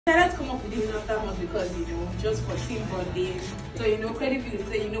Let's come up with this after month because just for team bonding. So Creditville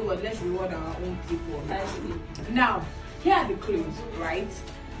say, what, let's reward our own people. Now, here are the clues, right?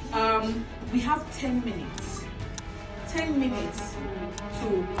 We have 10 minutes. 10 minutes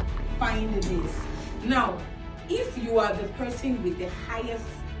to find this. Now, if you are the person with the highest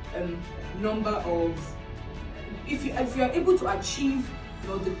number of, if you are able to achieve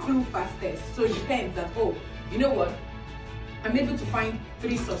the clue fastest, so it depends that, oh, you know what, I'm able to find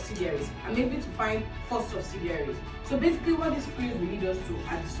 3 subsidiaries. I'm able to find 4 subsidiaries. So basically what this clue will lead us to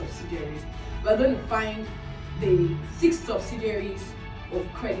are the subsidiaries. We're going to find the 6 subsidiaries of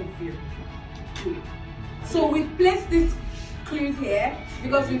Creditville. So we've placed these clues here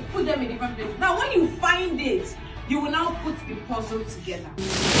because we've put them in different places. Now when you find it, you will now put the puzzle together.